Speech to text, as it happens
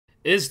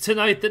Is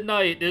tonight the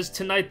night? Is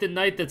tonight the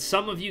night that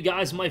some of you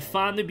guys might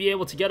finally be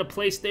able to get a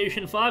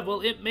PlayStation 5?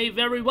 Well, it may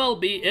very well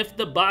be if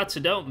the bots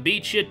don't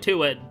beat you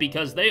to it,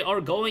 because they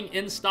are going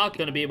in stock.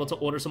 Going to be able to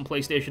order some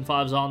PlayStation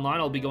 5s online.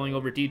 I'll be going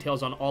over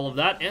details on all of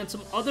that, and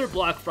some other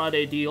Black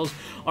Friday deals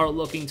are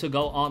looking to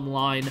go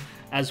online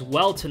as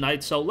well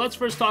tonight. So let's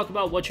first talk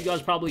about what you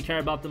guys probably care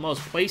about the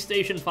most.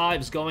 PlayStation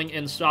 5s going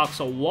in stock.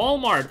 So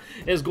Walmart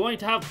is going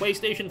to have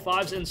PlayStation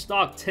 5s in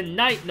stock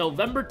tonight,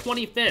 November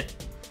 25th.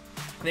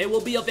 They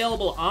will be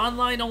available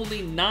online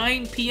only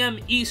 9 p.m.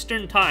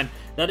 Eastern Time.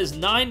 That is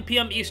 9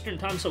 p.m. Eastern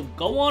Time, so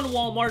go on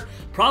Walmart,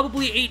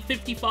 probably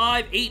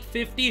 8:55,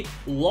 8:50,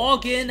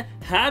 log in,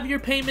 have your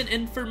payment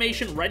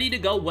information ready to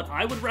go. What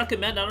I would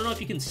recommend, I don't know if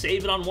you can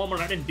save it on Walmart,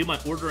 I didn't do my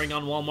ordering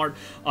on Walmart.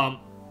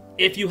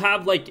 If you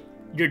have, like,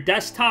 your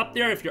desktop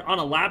there, if you're on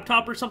a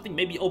laptop or something,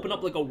 maybe open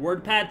up like a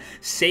WordPad,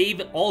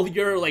 save all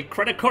your like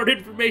credit card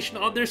information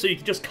on there so you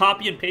can just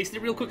copy and paste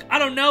it real quick. I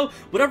don't know,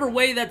 whatever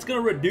way that's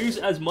gonna reduce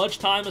as much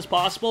time as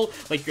possible,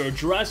 like your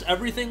address,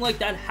 everything like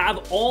that,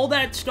 have all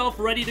that stuff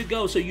ready to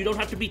go so you don't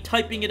have to be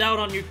typing it out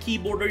on your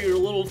keyboard or your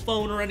little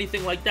phone or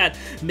anything like that.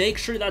 Make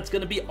sure that's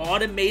gonna be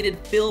automated,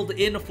 filled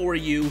in for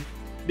you.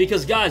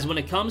 Because, guys, when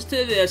it comes to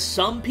this,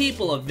 some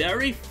people, a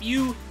very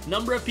few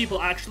number of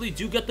people actually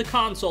do get the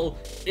console.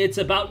 It's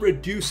about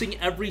reducing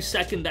every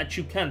second that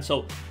you can.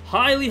 So,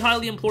 highly,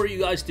 highly implore you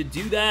guys to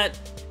do that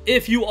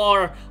if you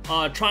are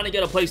trying to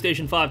get a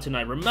PlayStation 5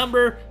 tonight.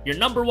 Remember, your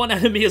number one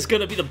enemy is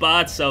going to be the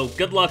bots, so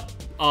good luck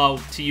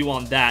to you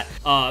on that.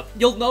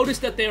 You'll notice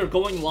that they are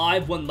going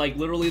live when, like,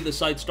 literally the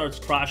site starts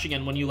crashing,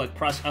 and when you, like,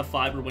 press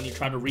F5 or when you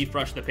try to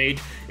refresh the page,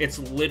 it's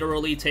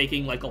literally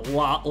taking, like, a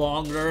lot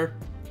longer.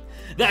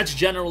 That's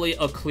generally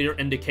a clear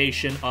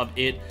indication of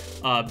it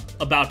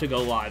about to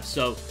go live.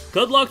 So,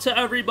 good luck to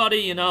everybody,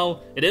 you know,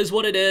 it is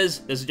what it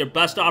is. This is your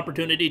best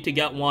opportunity to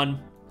get one,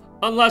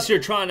 unless you're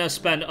trying to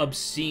spend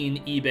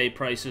obscene eBay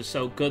prices,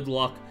 so good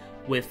luck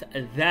with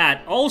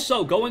that.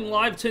 Also, going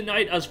live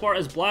tonight as far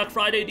as Black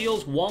Friday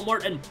deals,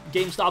 Walmart and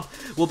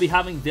GameStop will be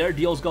having their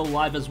deals go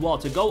live as well.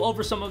 To go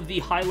over some of the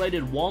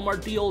highlighted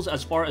Walmart deals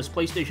as far as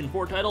PlayStation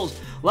 4 titles,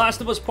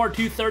 Last of Us Part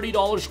 2,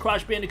 $30,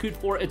 Crash Bandicoot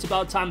 4, It's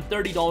About Time,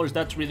 $30,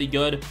 that's really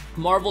good.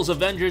 Marvel's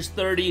Avengers,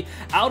 $30,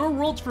 Outer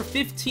Worlds for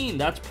 $15,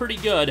 that's pretty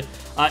good.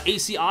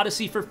 AC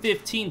Odyssey for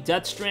 $15,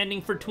 Death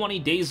Stranding for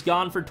 $20, Days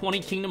Gone for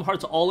 $20, Kingdom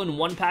Hearts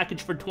all-in-one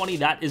package for $20,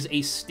 that is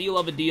a steal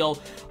of a deal.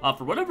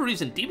 For whatever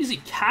reason,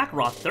 DBZ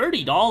Kakarot,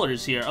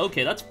 $30 here.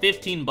 Okay, that's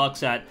 15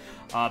 bucks at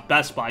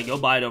Best Buy. Go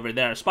buy it over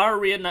there. Spyro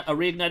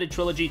Reignited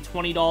Trilogy,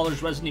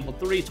 $20. Resident Evil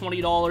 3,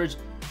 $20.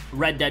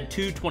 Red Dead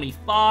 2,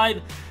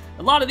 $25.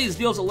 A lot of these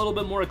deals a little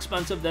bit more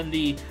expensive than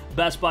the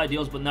Best Buy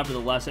deals, but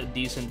nevertheless,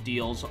 decent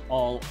deals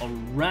all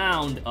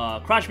around.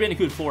 Crash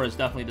Bandicoot 4 is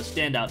definitely the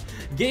standout.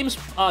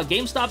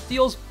 GameStop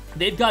deals,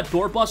 they've got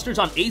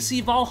doorbusters on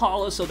AC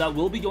Valhalla, so that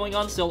will be going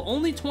on sale.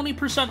 Only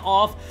 20%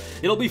 off.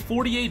 It'll be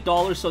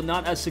 $48, so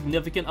not as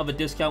significant of a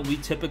discount we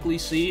typically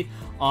see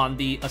on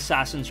the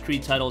Assassin's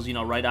Creed titles, you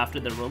know, right after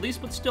their release,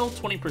 but still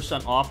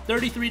 20% off.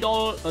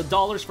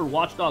 $33 for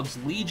Watch Dogs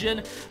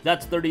Legion.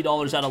 That's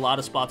 $30 at a lot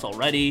of spots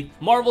already.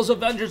 Marvel's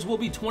Avengers will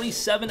be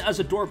 $27 as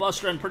a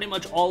doorbuster, and pretty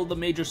much all of the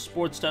major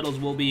sports titles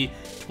will be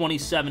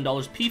 $27.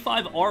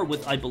 P5R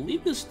with, I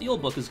believe, the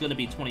Steelbook is going to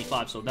be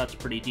 $25, so that's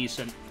pretty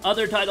decent.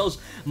 Other titles,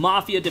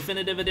 Mafia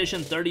Definitive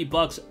Edition, $30,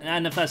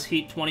 NFS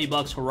Heat,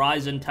 $20,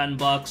 Horizon,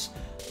 $10.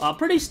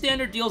 Pretty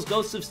standard deals.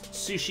 Ghost of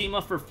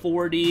Tsushima for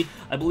 $40.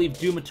 I believe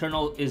Doom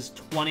Eternal is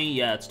 $20.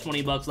 Yeah, it's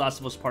 $20. Last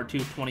of Us Part 2,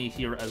 $20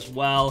 here as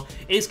well.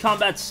 Ace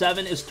Combat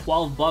 7 is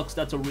 $12.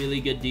 That's a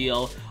really good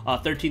deal.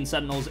 13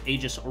 Sentinels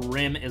Aegis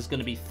Rim is going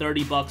to be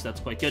 $30.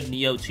 That's quite good.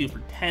 Neo 2 for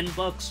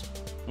 $10.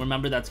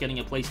 Remember, that's getting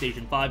a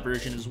PlayStation 5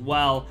 version as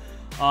well.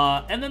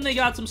 And then they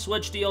got some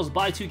Switch deals.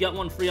 Buy 2, get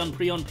 1 free on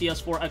pre-owned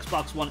PS4,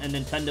 Xbox One, and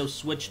Nintendo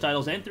Switch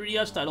titles, and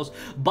 3DS titles.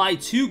 Buy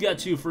 2, get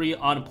 2 free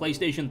on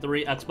PlayStation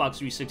 3, Xbox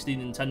 360,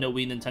 Nintendo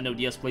Wii, Nintendo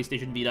DS,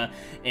 PlayStation Vita,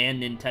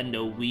 and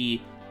Nintendo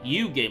Wii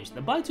U games.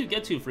 The buy 2,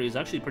 get 2 free is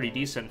actually pretty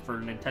decent for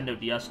Nintendo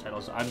DS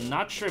titles. I'm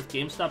not sure if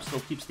GameStop still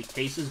keeps the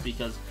cases,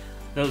 because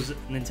those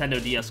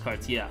Nintendo DS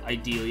carts, yeah,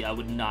 ideally, I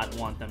would not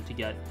want them to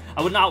get...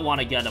 I would not want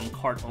to get them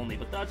cart only,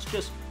 but that's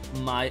just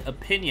my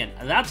opinion.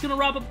 And that's going to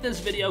wrap up this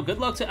video. Good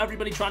luck to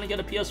everybody trying to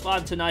get a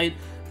PS5 tonight.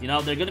 You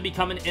know, they're going to be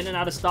coming in and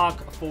out of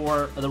stock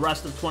for the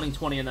rest of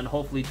 2020, and then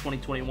hopefully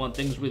 2021,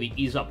 things really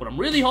ease up. What I'm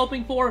really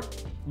hoping for,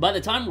 by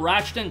the time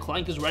Ratchet &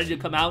 Clank is ready to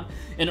come out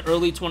in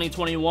early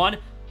 2021,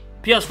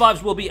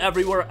 PS5s will be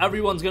everywhere.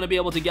 Everyone's going to be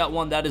able to get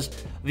one. That is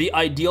the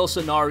ideal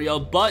scenario,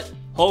 but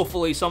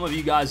hopefully some of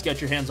you guys get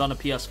your hands on a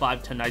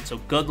PS5 tonight, so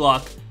good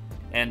luck,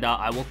 and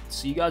I will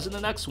see you guys in the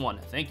next one.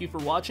 Thank you for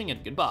watching,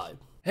 and goodbye.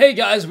 Hey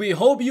guys, we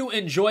hope you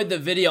enjoyed the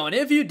video, and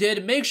if you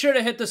did, make sure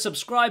to hit the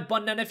subscribe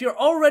button, and if you're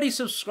already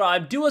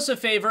subscribed, do us a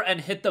favor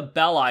and hit the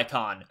bell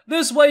icon.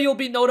 This way you'll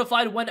be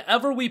notified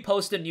whenever we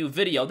post a new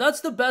video. That's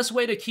the best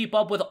way to keep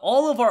up with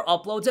all of our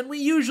uploads, and we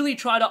usually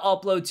try to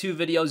upload 2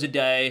 videos a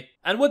day.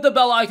 And with the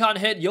bell icon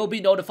hit, you'll be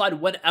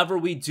notified whenever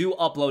we do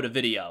upload a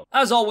video.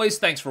 As always,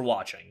 thanks for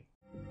watching.